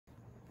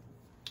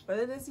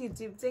Well, this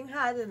YouTube thing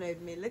hard and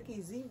it may look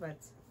easy, but...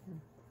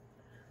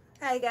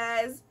 Hi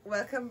guys,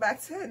 welcome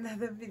back to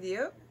another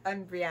video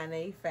on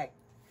Brianna Effect.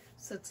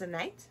 So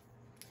tonight,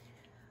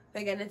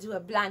 we're gonna do a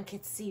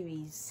blanket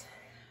series.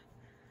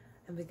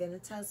 And we're gonna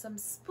tell some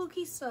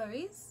spooky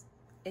stories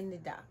in the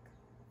dark.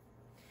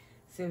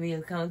 So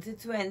we'll count to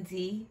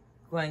 20.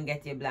 Go and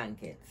get your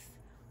blankets.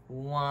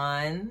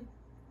 1,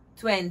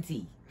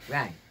 20.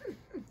 Right.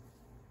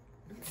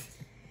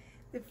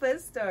 The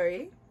first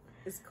story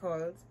is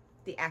called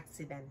The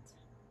Accident.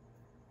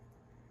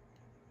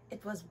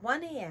 It was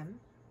 1 a.m.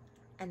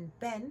 and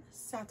Ben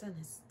sat in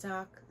his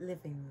dark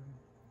living room.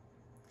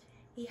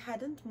 He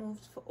hadn't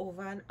moved for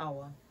over an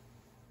hour.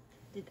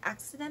 The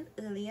accident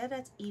earlier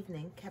that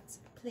evening kept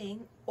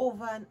playing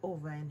over and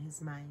over in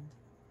his mind.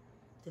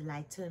 The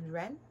light turned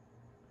red,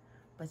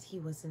 but he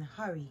was in a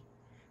hurry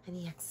and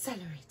he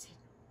accelerated.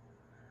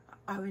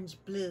 An orange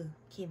blur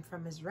came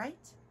from his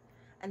right,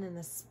 and in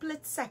a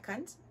split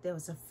second there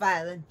was a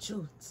violent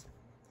jolt.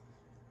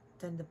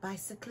 Then the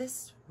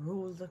bicyclist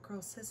rolled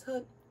across his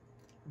hood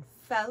and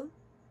fell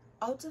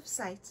out of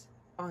sight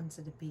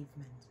onto the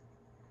pavement.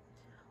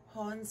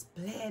 Horns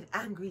blared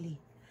angrily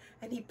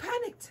and he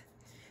panicked,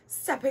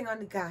 stepping on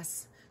the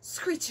gas,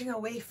 screeching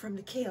away from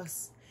the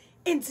chaos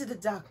into the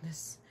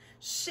darkness,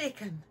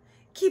 shaken,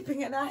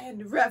 keeping an eye on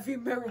the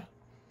rearview mirror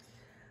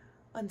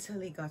until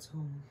he got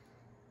home.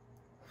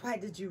 Why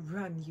did you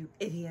run, you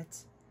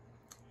idiot?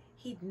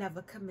 He'd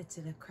never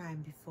committed a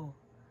crime before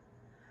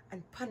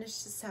and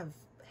punished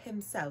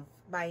himself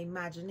by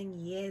imagining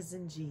years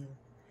in jail,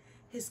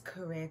 his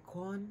career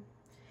gone,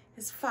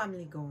 his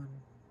family gone,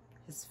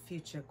 his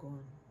future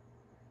gone.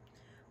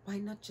 Why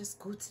not just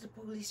go to the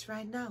police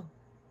right now?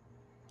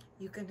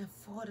 You can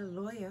afford a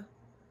lawyer.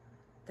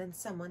 Then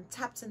someone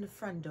tapped on the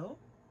front door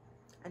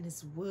and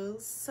his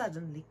world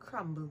suddenly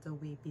crumbled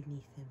away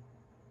beneath him.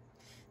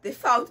 They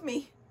found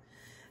me.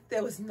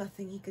 There was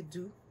nothing he could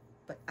do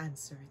but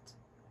answer it.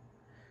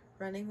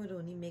 Running would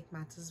only make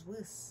matters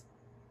worse.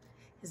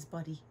 His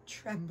body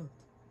trembled.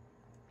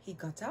 He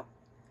got up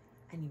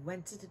and he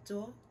went to the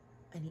door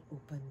and he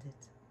opened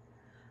it.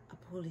 A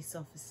police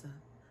officer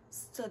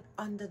stood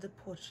under the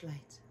porch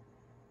light.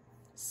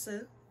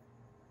 Sir?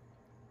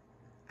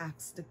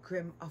 Asked the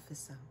grim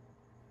officer.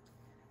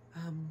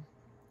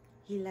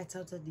 He let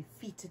out a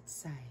defeated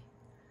sigh.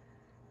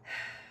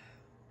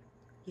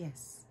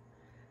 Yes.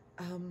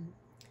 I'm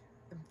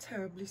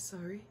terribly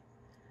sorry,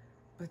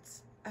 but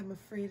I'm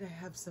afraid I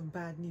have some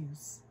bad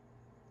news.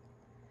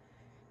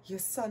 Your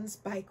son's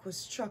bike was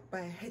struck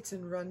by a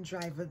hit-and-run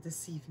driver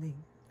this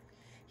evening.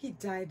 He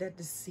died at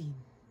the scene.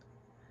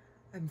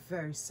 I'm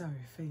very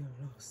sorry for your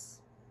loss.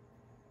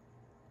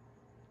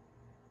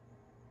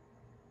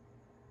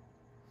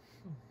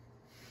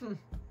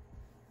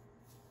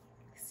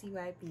 See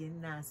why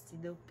being nasty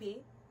don't pay?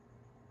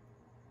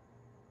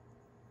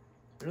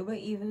 No, but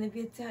even if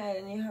you're tired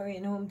and you're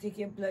hurrying home, take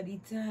your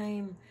bloody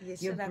time.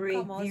 You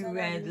break the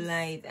red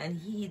light, and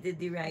he did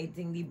the right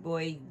thing. The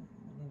boy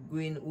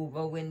going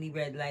over when the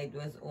red light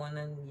was on,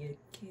 and you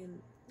killed.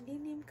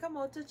 Didn't him come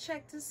out to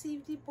check to see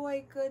if the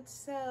boy could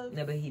sell?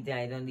 No, but he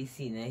died on the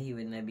scene, and he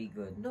would not be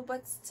good. No,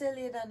 but still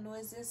you don't know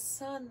it's his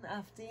son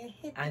after you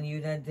hit and him.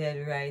 you that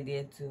dead right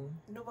there too.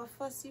 No, but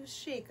first you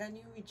shake and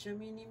you reach him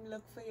and him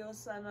look for your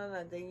son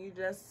and then you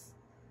just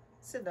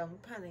sit down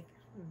panic.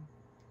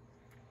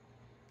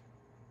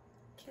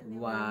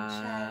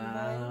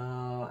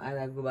 Wow. And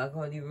I go back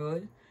on the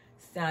road,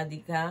 start the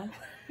car,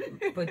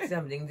 put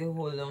something to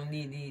hold on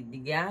the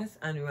gas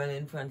and run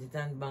in front of it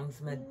and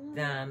bounce my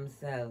damn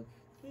self.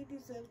 He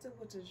deserves to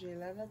go to jail,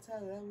 and I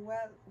tell him,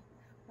 well,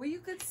 you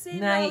could say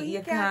nah, no, he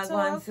you can't go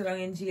and talk. sit down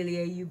in jail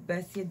here. You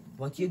best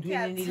what you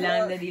doing in the talk.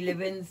 land that he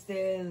live in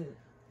still.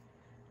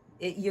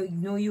 You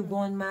know you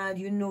gone mad.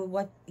 You know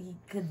what, he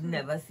could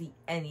never see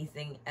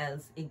anything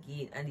else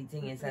again. And the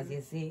thing is, as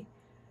you say,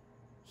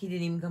 he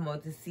didn't even come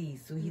out to see,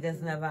 so he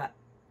doesn't have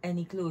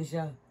any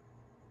closure.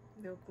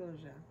 No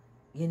closure.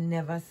 You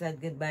never said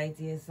goodbye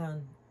to your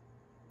son.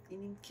 You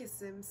didn't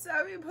kiss him.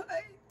 Sorry, boy.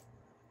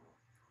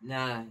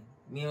 Nah,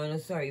 me on a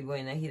sorry boy,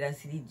 and he does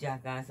see the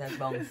jackass that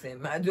bounce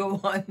him. I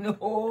don't want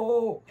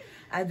no.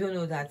 I don't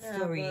know that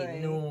story.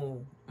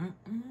 No.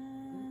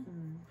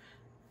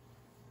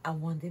 I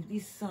wonder if the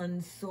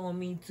son saw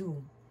me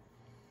too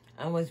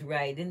and was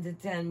riding to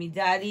tell me,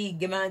 Daddy,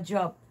 give me a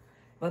drop.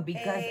 But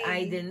because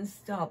I didn't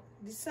stop.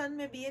 The sun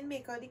may be in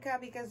make out the car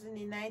because in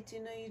the night,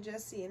 you know, you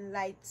just seeing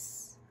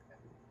lights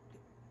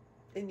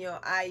in your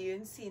eye. You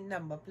ain't seeing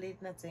number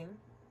plate, nothing.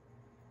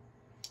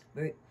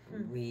 But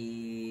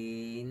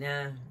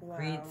wow.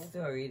 Great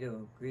story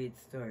though. Great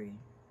story.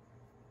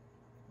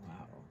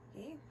 Wow.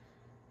 Okay.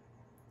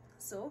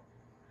 So,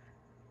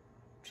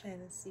 trying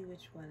to see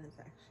which one is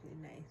actually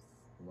nice.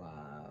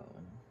 Wow.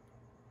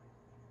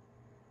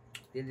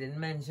 They didn't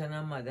mention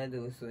her mother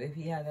though, so if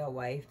he had a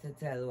wife to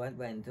tell what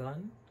went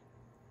on,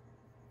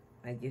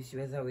 like if she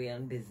was away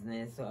on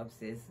business or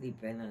upstairs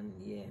sleeping, and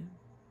yeah.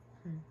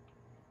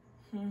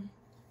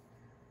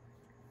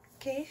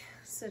 Okay,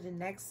 so the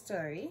next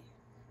story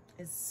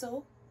is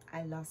So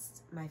I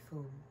Lost My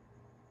Phone.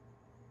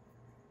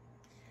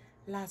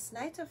 Last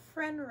night a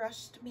friend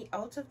rushed me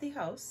out of the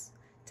house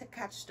to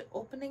catch the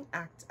opening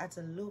act at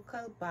a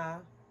local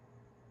bar's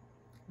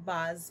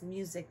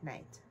music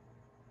night.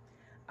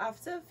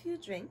 After a few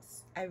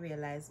drinks, I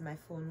realized my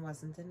phone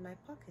wasn't in my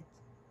pocket.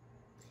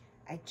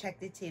 I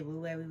checked the table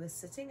where we were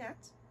sitting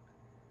at.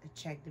 I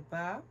checked the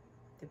bar,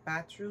 the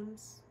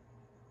bathrooms,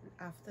 and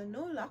after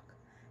no luck,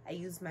 I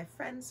used my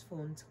friend's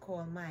phone to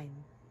call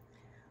mine.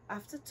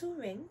 After 2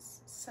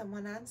 rings,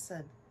 someone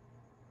answered,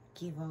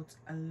 gave out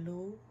a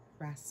low,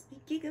 raspy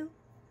giggle,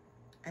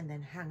 and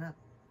then hung up.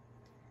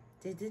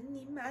 They didn't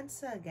even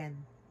answer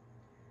again.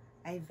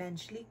 I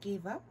eventually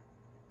gave up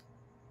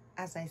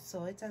as I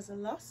saw it as a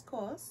lost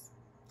cause,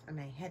 and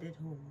I headed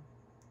home.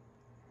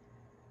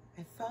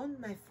 I found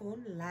my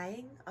phone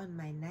lying on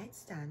my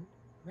nightstand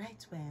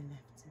right where I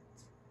left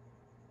it.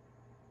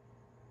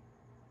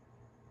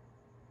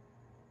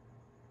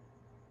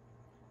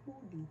 Who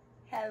the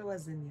hell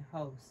was in your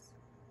house?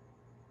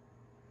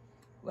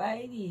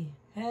 Why the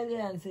hell they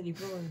answer the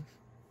phone?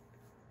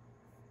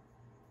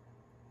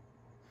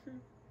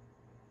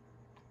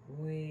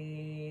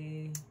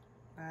 Way.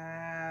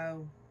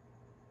 Wow.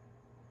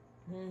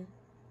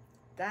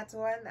 That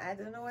one, I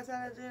don't know what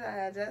I'm doing.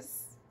 I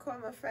just call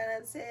my friend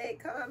and say, hey,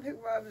 come and pick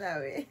me up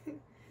now.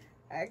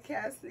 I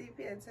can't sleep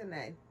here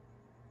tonight.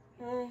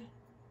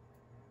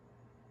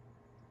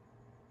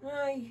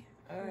 Aye.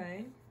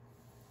 Alright.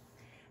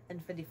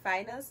 And for the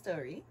final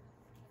story,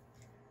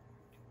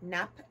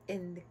 nap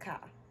in the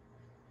car.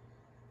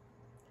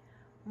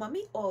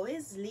 Mommy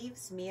always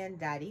leaves me and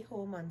Daddy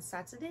home on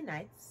Saturday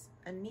nights,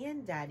 and me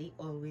and Daddy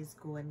always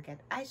go and get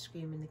ice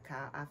cream in the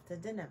car after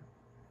dinner.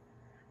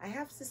 I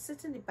have to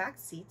sit in the back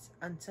seat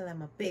until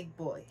I'm a big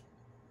boy.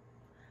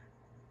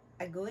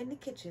 I go in the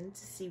kitchen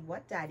to see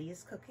what Daddy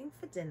is cooking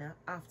for dinner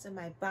after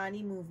my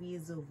Barney movie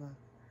is over,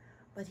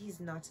 but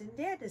he's not in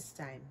there this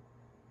time.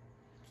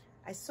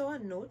 I saw a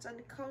note on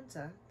the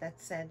counter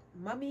that said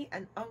Mommy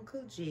and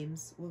Uncle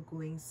James were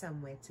going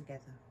somewhere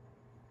together.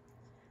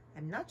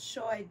 I'm not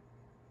sure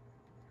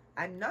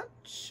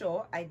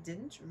I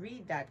didn't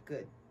read that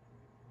good.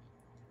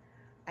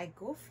 I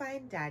go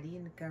find Daddy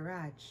in the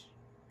garage.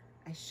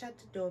 I shut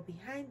the door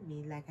behind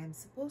me like I'm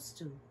supposed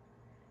to.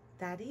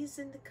 Daddy is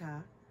in the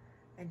car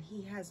and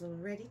he has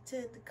already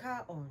turned the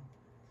car on.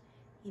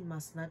 He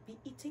must not be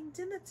eating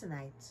dinner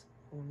tonight,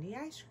 only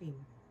ice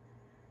cream.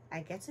 I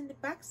get in the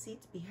back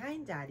seat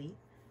behind Daddy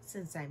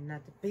since I'm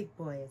not a big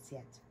boy as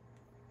yet.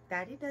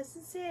 Daddy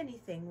doesn't say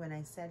anything when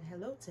I said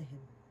hello to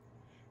him.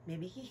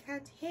 Maybe he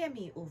can't hear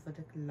me over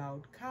the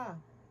loud car.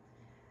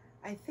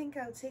 I think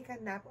I'll take a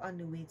nap on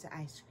the way to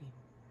ice cream.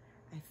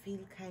 I feel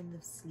kind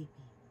of sleepy.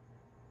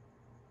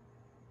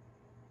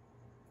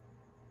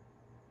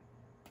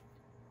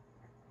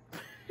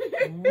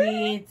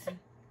 Wait.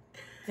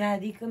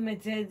 Daddy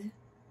committed.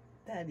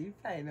 Daddy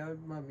find out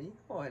Mommy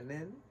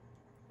horning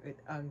with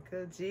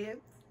Uncle James.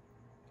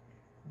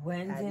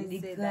 Went Daddy in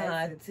the say car,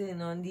 that's it.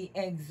 turn on the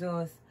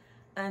exhaust,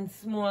 and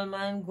small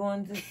man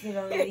going to sit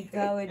on the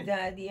car with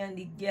Daddy and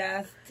the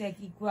gas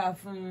techie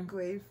quaffing.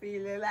 Going for a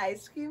little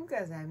ice cream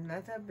because I'm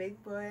not a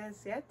big boy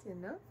as yet, you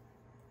know.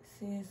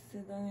 So you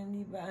sit down in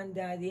the bar and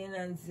Daddy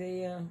and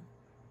say,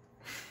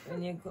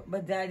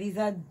 but Daddy's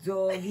a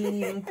dog. He didn't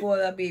even call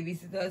a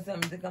babysitter or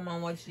something to come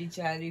and watch the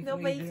child. No,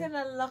 but you can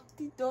unlock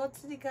the door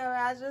to the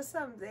garage or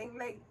something.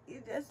 Like,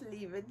 you just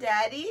leave it,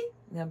 Daddy.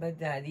 No, but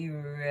Daddy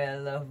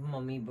real love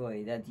Mommy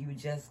boy that you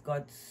just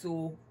got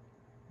so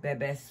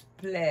baby's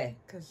play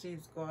Because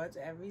she's got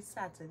every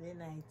Saturday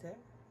night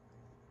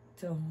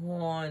to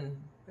horn.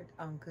 with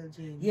Uncle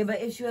James. Yeah,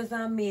 but if she was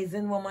an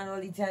amazing woman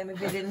all the time,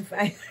 if you didn't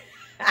find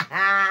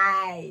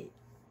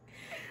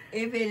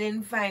if you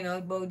didn't find out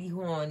about the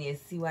horn, you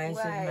see why you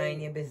should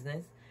mind your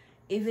business.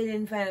 If you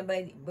didn't find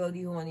out about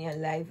the horn, your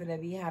life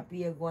would be happy.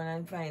 You're going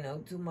and find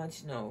out too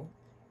much now.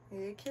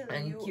 You kill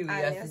And you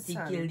curiosity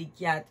and kill the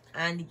cat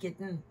and the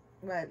kitten.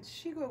 Well,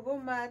 she go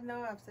mad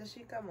now after she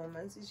come home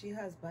and see she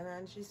husband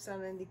and she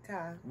son in the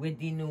car With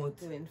the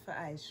note. going for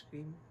ice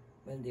cream.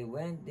 When they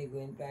went, they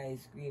going for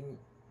ice cream.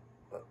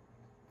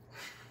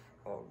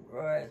 Oh,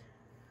 God.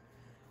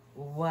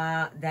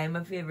 Wow, that's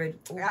my favorite.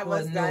 Oh, I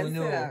was God,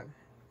 no. dancing.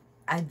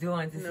 I don't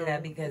want to say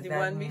that because the that's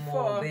one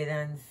before. morbid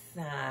and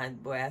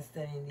sad. Boy, I was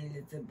telling the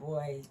little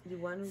boy. The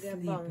one who get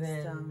sleeping. bounced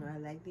down. I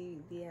like the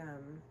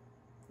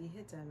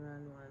hit and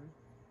run one.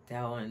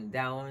 That one.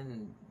 Yeah.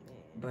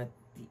 But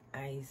the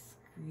ice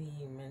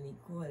cream and he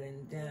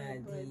calling Daddy.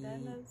 Boy,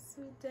 that not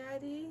sweet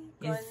Daddy.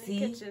 You Go in see?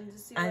 the kitchen to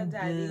see And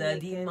what Daddy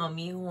bloody making.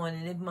 Mommy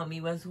wanted if Mommy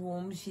was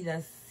home, she'd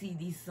have see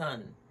the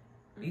son.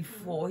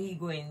 Before he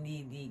go in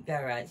the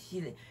garage.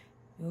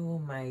 Oh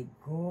my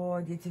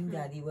God, you think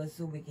Daddy was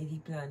so wicked he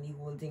planned the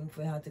whole thing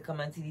for her to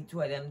come and see the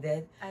two of them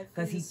dead?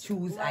 Because he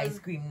chose ice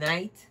cream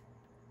night?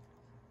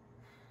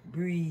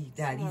 Breathe,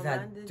 Daddy's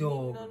a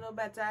dog. No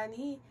better. And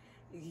he,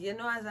 you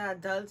know, as an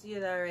adult,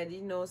 you'd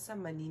already know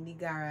somebody in the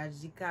garage,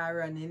 the car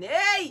running.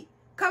 Hey!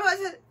 Come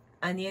on!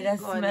 And you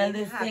just smell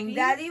this thing.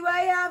 Daddy,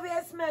 why you have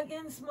you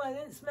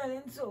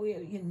smelling so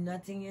weird? You're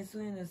nothing, you're so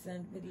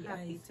innocent with the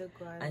Happy eyes. to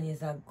go on. And you're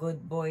a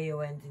good boy, you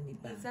went in the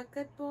back. He's a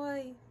good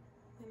boy.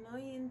 You know,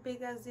 you ain't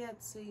big as yet,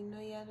 so you know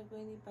you have to go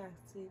in the back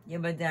seat. Yeah,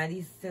 but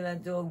daddy's still a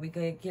dog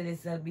because you kill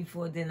yourself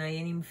before dinner. You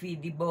didn't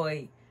feed the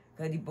boy.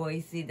 Because the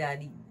boy said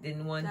that he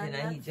didn't want That's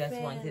dinner, he not just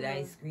fair, wanted no.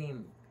 ice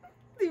cream.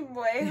 The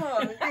boy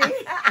hungry.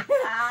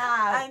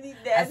 And he I'm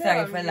dead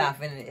sorry for hungry.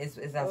 laughing. It's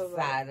a Oh,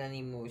 sad and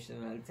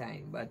emotional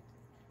time. But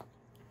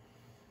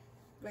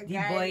But the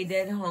guys, boy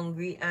dead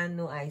hungry and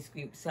no ice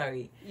cream.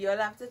 Sorry. you'll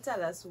have to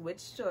tell us which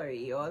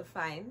story you'll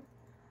find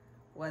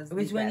was the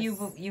Which one best. you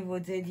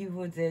voted? You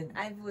voted.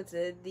 I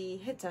voted the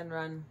hit and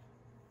run.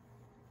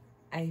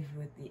 I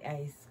voted the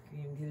ice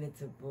cream, the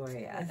little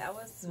boy. Yeah, I'm that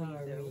was sweet,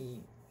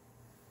 sorry.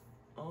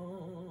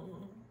 Oh.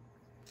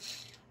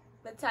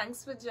 But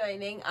thanks for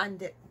joining on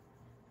the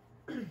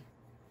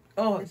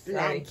Oh, the sorry.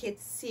 blanket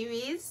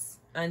series.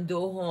 And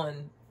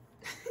Dohorn.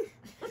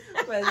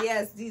 Well,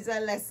 yes, these are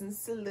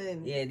lessons to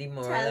learn. Yeah, the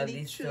moral Tell of the the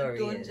truth. story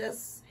Don't is.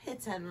 just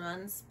hit and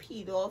run,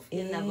 speed off.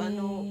 You never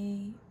know.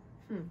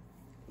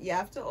 You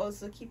have to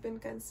also keep in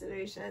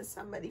consideration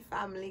somebody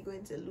family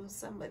going to lose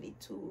somebody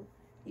too.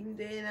 Even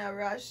though in a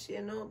rush,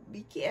 you know,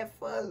 be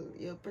careful.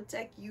 You'll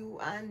protect you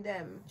and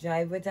them.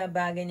 Drive with a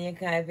bag in your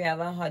car. If you have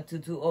a hot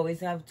tutu, always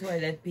have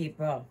toilet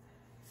paper.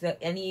 So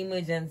any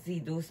emergency,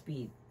 do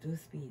speed. Do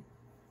speed.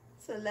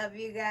 So love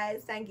you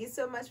guys. Thank you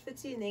so much for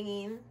tuning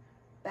in.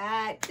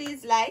 Bye.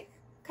 Please like,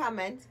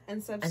 comment,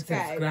 and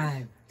subscribe. And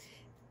subscribe.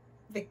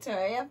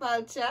 Victoria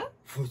Vulture,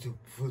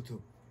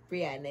 Photo.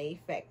 Brianna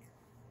Effect.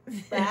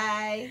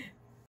 Bye.